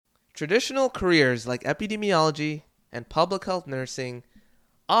Traditional careers like epidemiology and public health nursing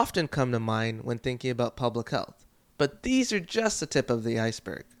often come to mind when thinking about public health, but these are just the tip of the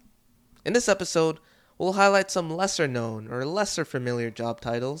iceberg. In this episode, we'll highlight some lesser known or lesser familiar job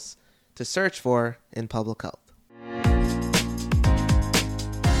titles to search for in public health.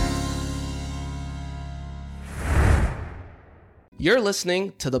 You're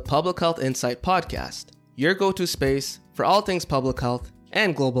listening to the Public Health Insight Podcast, your go-to space for all things public health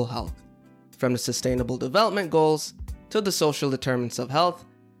and global health, from the Sustainable Development Goals to the social determinants of health,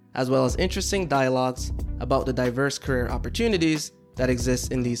 as well as interesting dialogues about the diverse career opportunities that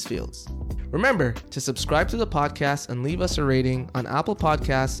exist in these fields. Remember to subscribe to the podcast and leave us a rating on Apple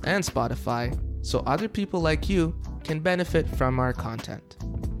Podcasts and Spotify so other people like you can benefit from our content.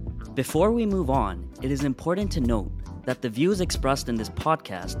 Before we move on, it is important to note that the views expressed in this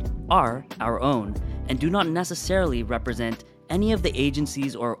podcast are our own and do not necessarily represent any of the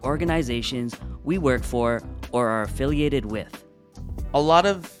agencies or organizations we work for or are affiliated with. A lot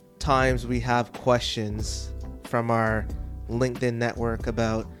of times we have questions from our LinkedIn network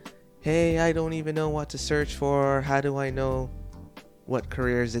about, hey, I don't even know what to search for. How do I know what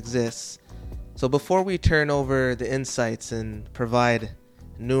careers exist? So before we turn over the insights and provide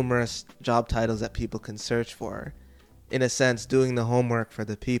numerous job titles that people can search for, in a sense, doing the homework for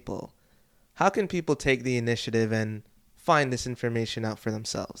the people, how can people take the initiative and find this information out for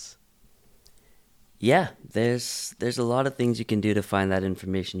themselves? Yeah, there's a lot of things you can do to find that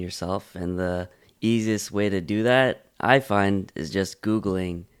information yourself, and the easiest way to do that, I find, is just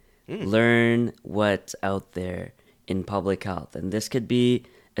Googling. Learn what's out there in public health. And this could be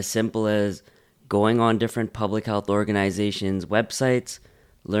as simple as going on different public health organizations' websites,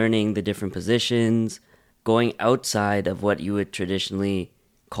 learning the different positions, going outside of what you would traditionally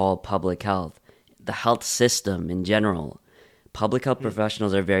call public health, the health system in general. Public health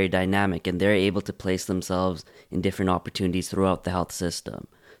professionals are very dynamic, and they're able to place themselves in different opportunities throughout the health system.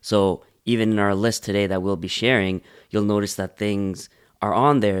 So even in our list today that we'll be sharing, you'll notice that things are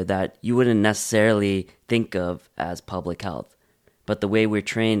on there that you wouldn't necessarily think of as public health. But the way we're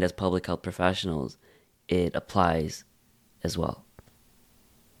trained as public health professionals, it applies as well.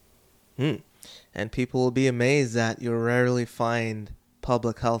 And people will be amazed that you'll rarely find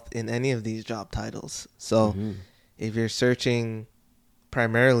public health in any of these job titles. So if you're searching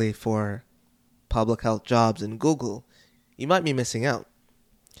primarily for public health jobs in Google, you might be missing out.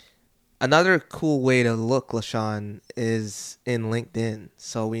 Another cool way to look, LaShawn, is in LinkedIn.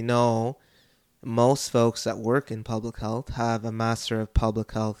 So we know most folks that work in public health have a Master of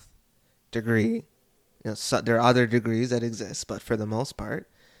Public Health degree. So there are other degrees that exist, but for the most part.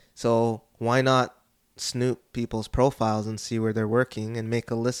 So why not snoop people's profiles and see where they're working and make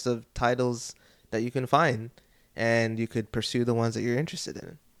a list of titles that you can find, and you could pursue the ones that you're interested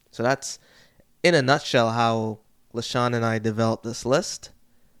in. So that's, in a nutshell, how LaShawn and I developed this list.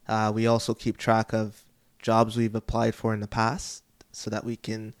 We also keep track of jobs we've applied for in the past so that we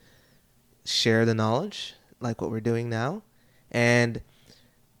can share the knowledge like what we're doing now. And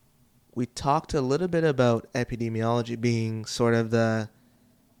we talked a little bit about epidemiology being sort of the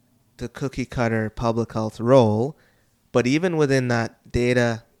cookie cutter public health role, but even within that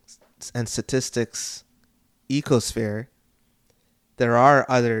data and statistics ecosphere, there are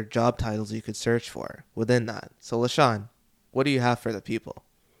other job titles you could search for within that. So LaShawn, what do you have for the people?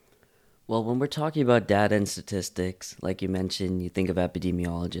 Well, when we're talking about data and statistics, like you mentioned, you think of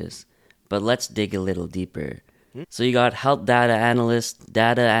epidemiologists, but let's dig a little deeper. So you got health data analyst,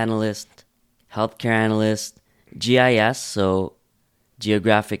 healthcare analyst, GIS, so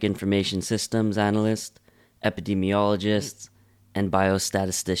Geographic Information Systems analyst, epidemiologists, and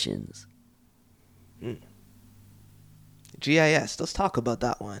biostatisticians. GIS, let's talk about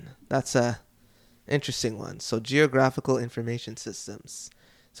that one. That's a interesting one. So Geographical Information Systems.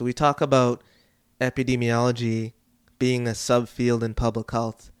 So we talk about epidemiology being a subfield in public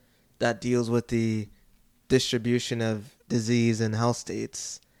health that deals with the distribution of disease in health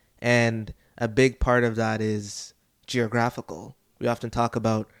states. And a big part of that is geographical. We often talk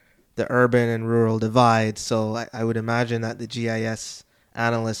about the urban and rural divide, so I would imagine that the GIS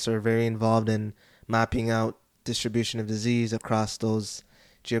analysts are very involved in mapping out distribution of disease across those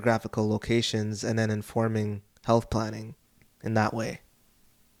geographical locations and then informing health planning in that way.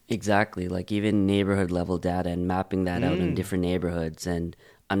 Exactly, like even neighborhood level data and mapping that out in different neighborhoods and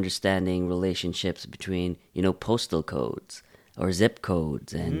understanding relationships between, postal codes or zip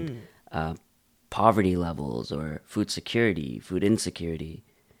codes and poverty levels or food security, food insecurity.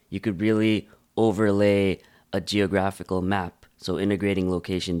 You could really overlay a geographical map, so integrating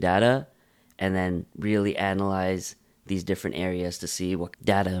location data and then really analyze these different areas to see what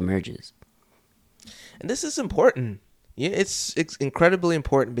data emerges. And this is important. Yeah, it's incredibly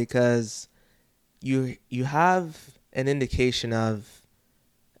important because you have an indication of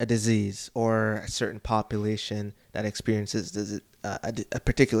a disease or a certain population that experiences a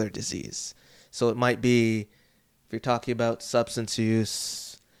particular disease. So it might be, if you're talking about substance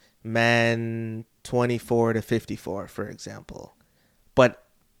use, men 24 to 54, for example. But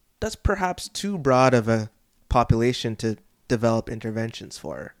that's perhaps too broad of a population to develop interventions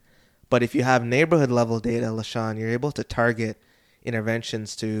for. But if you have neighborhood level data, LaShawn, you're able to target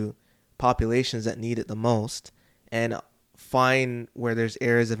interventions to populations that need it the most and find where there's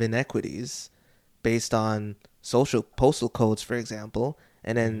areas of inequities based on social postal codes, for example.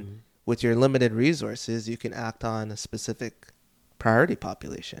 And then with your limited resources, you can act on a specific priority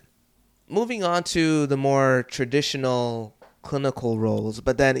population. Moving on to the more traditional clinical roles,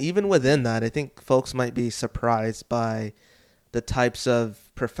 but then even within that, I think folks might be surprised by the types of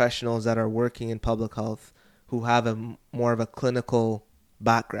professionals that are working in public health who have a more of a clinical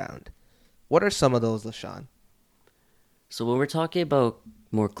background. What are some of those, LaShawn? So when we're talking about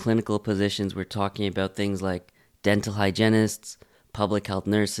more clinical positions, we're talking about things like dental hygienists, public health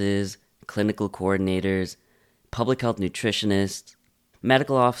nurses, clinical coordinators, public health nutritionists,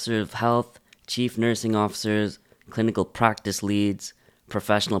 medical officer of health, chief nursing officers, clinical practice leads,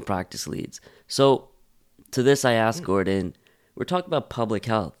 professional practice leads. So to this I asked Gordon, we're talking about public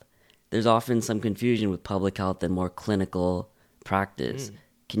health. There's often some confusion with public health and more clinical practice.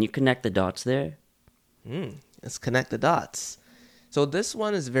 Can you connect the dots there? Let's connect the dots. So this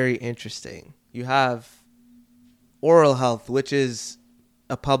one is very interesting. You have oral health, which is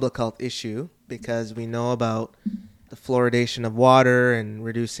a public health issue because we know about the fluoridation of water and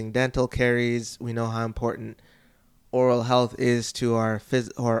reducing dental caries. We know how important oral health is to our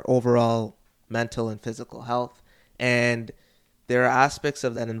overall mental and physical health. And there are aspects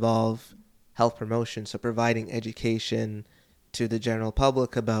of that involve health promotion, so providing education to the general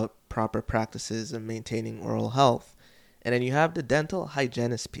public about proper practices of maintaining oral health. And then you have the dental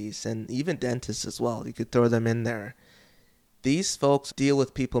hygienist piece and even dentists as well. You could throw them in there. These folks deal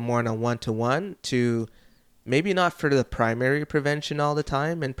with people more on a one-to-one to maybe not for the primary prevention all the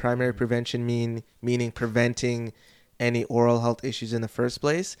time. And primary prevention meaning preventing any oral health issues in the first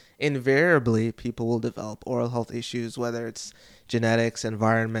place. Invariably, people will develop oral health issues, whether it's genetics,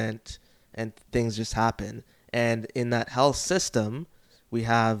 environment, and things just happen. And in that health system, we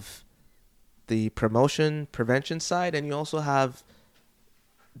have the promotion, prevention side, and you also have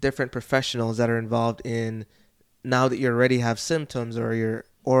different professionals that are involved in, now that you already have symptoms or your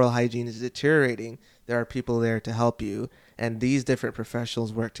oral hygiene is deteriorating, there are people there to help you. And these different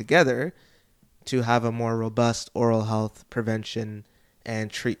professionals work together to have a more robust oral health prevention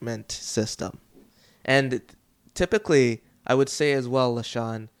and treatment system. And typically, I would say as well,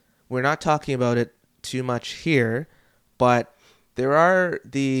 LaShawn, we're not talking about it too much here, but there are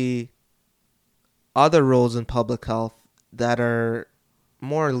the other roles in public health that are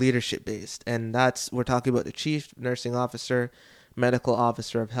more leadership based, and we're talking about the chief nursing officer, medical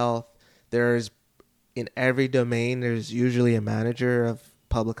officer of health. There's, in every domain, there's usually a manager of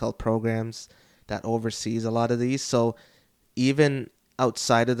public health programs that oversees a lot of these. So even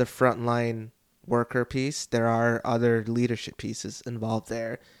outside of the frontline worker piece, there are other leadership pieces involved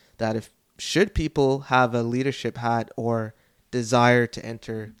there that should people have a leadership hat or desire to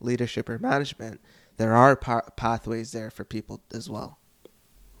enter leadership or management, there are pathways there for people as well.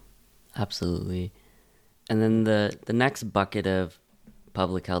 Absolutely. And then the next bucket of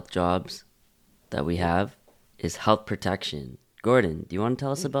public health jobs that we have is health protection. Gordon, do you want to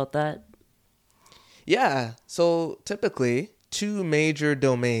tell us about that? Yeah. So typically, two major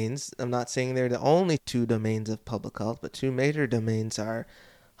domains, I'm not saying they're the only two domains of public health, but two major domains are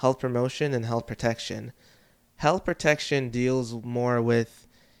health promotion and health protection. Health protection deals more with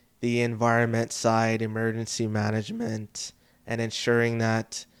the environment side, emergency management, and ensuring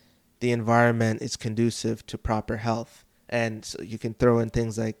that the environment is conducive to proper health. And so you can throw in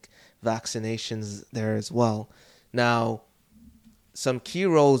things like vaccinations there as well. Now, some key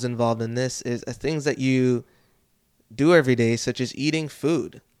roles involved in this is things that you do every day, such as eating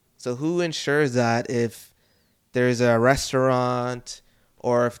food. So who ensures that if there's a restaurant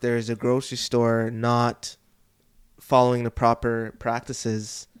or if there's a grocery store not following the proper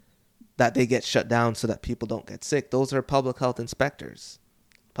practices, that they get shut down so that people don't get sick? Those are public health inspectors.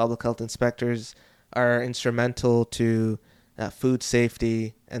 Public health inspectors are instrumental to food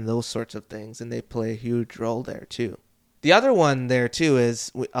safety and those sorts of things, and they play a huge role there too. The other one there too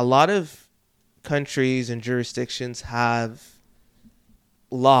is a lot of countries and jurisdictions have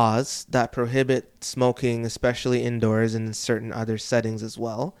laws that prohibit smoking, especially indoors and in certain other settings as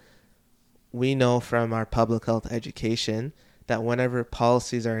well. We know from our public health education that whenever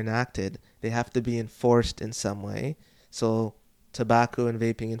policies are enacted, they have to be enforced in some way. So tobacco and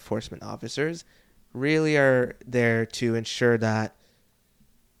vaping enforcement officers really are there to ensure that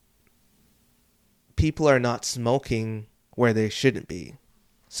people are not smoking where they shouldn't be.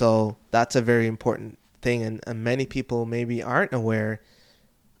 So that's a very important thing, and many people maybe aren't aware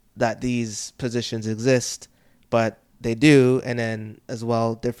that these positions exist, but they do. And then as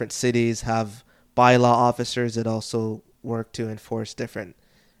well, different cities have bylaw officers that also work to enforce different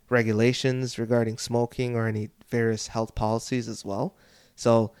regulations regarding smoking or any various health policies as well.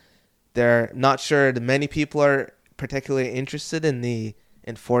 So they're not sure that many people are particularly interested in the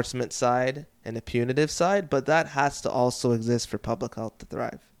enforcement side and the punitive side, but that has to also exist for public health to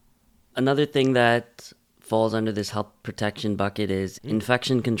thrive. Another thing that falls under this health protection bucket is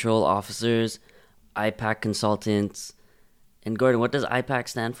infection control officers, IPAC consultants. And Gordon, what does IPAC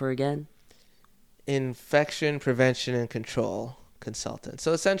stand for again? Infection Prevention and Control Consultant.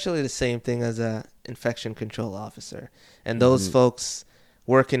 So essentially the same thing as a infection control officer. And those folks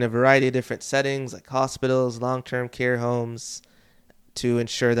work in a variety of different settings like hospitals, long-term care homes, to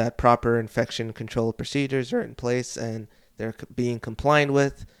ensure that proper infection control procedures are in place and they're being compliant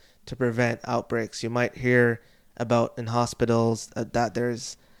with to prevent outbreaks. You might hear about in hospitals that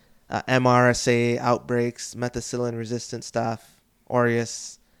there's MRSA outbreaks, methicillin-resistant staph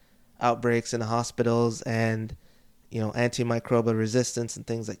aureus outbreaks in the hospitals, and antimicrobial resistance and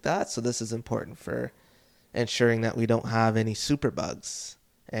things like that. So this is important for ensuring that we don't have any superbugs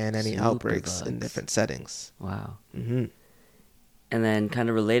and any outbreaks in different settings. Wow. Mm-hmm. And then kind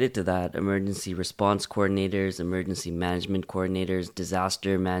of related to that, emergency response coordinators, emergency management coordinators,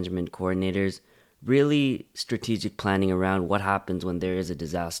 disaster management coordinators, really strategic planning around what happens when there is a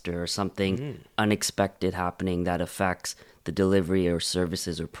disaster or something unexpected happening that affects the delivery or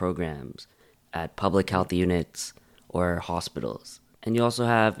services or programs at public health units or hospitals. And you also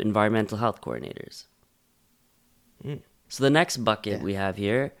have environmental health coordinators. So the next bucket we have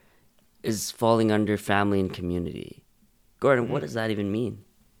here is falling under family and community. Gordon, what does that even mean?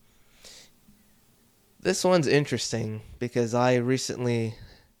 This one's interesting because I recently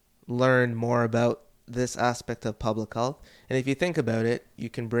learned more about this aspect of public health. And if you think about it, you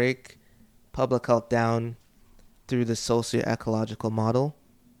can break public health down through the socio-ecological model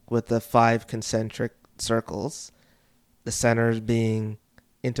with the 5 concentric circles, the centers being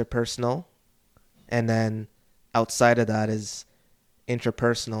interpersonal, and then outside of that is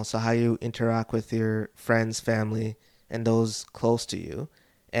interpersonal, so how you interact with your friends, family, and those close to you.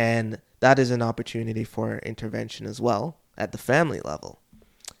 And that is an opportunity for intervention as well at the family level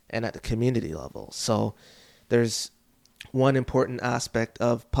and at the community level. So there's one important aspect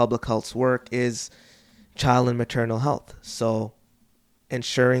of public health's work is child and maternal health. So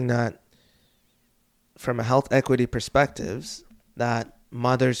ensuring that from a health equity perspective, that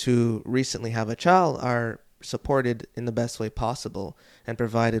mothers who recently have a child are supported in the best way possible and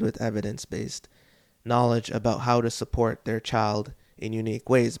provided with evidence-based knowledge about how to support their child in unique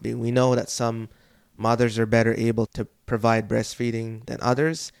ways. We know that some mothers are better able to provide breastfeeding than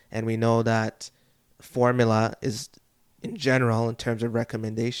others, and we know that formula is, in general, in terms of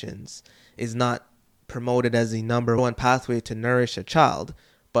recommendations, is not promoted as the number one pathway to nourish a child.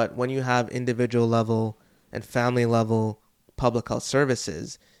 But when you have individual level and family level public health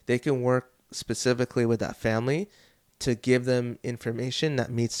services, they can work specifically with that family to give them information that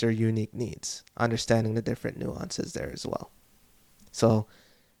meets their unique needs, understanding the different nuances there as well. So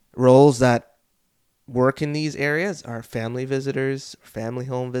roles that work in these areas are family visitors, family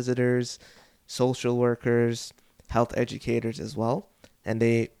home visitors, social workers, health educators as well, and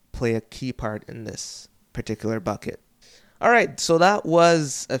they play a key part in this particular bucket. All right, so that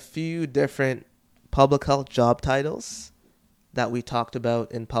was a few different public health job titles that we talked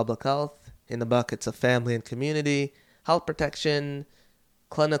about in public health in the buckets of family and community, health protection,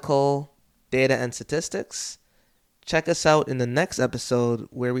 clinical, data and statistics. Check us out in the next episode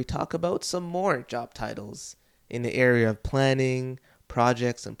where we talk about some more job titles in the area of planning,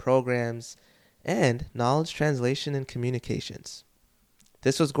 projects and programs, and knowledge translation and communications.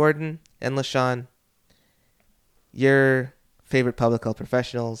 This was Gordon and LaShawn, your favorite public health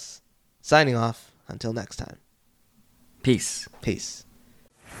professionals, signing off until next time. Peace. Peace.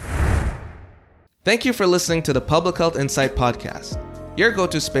 Thank you for listening to the Public Health Insight Podcast, your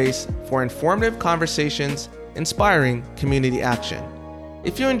go-to space for informative conversations, inspiring community action.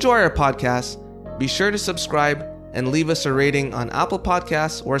 If you enjoy our podcast, be sure to subscribe and leave us a rating on Apple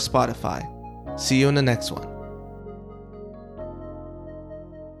Podcasts or Spotify. See you in the next one.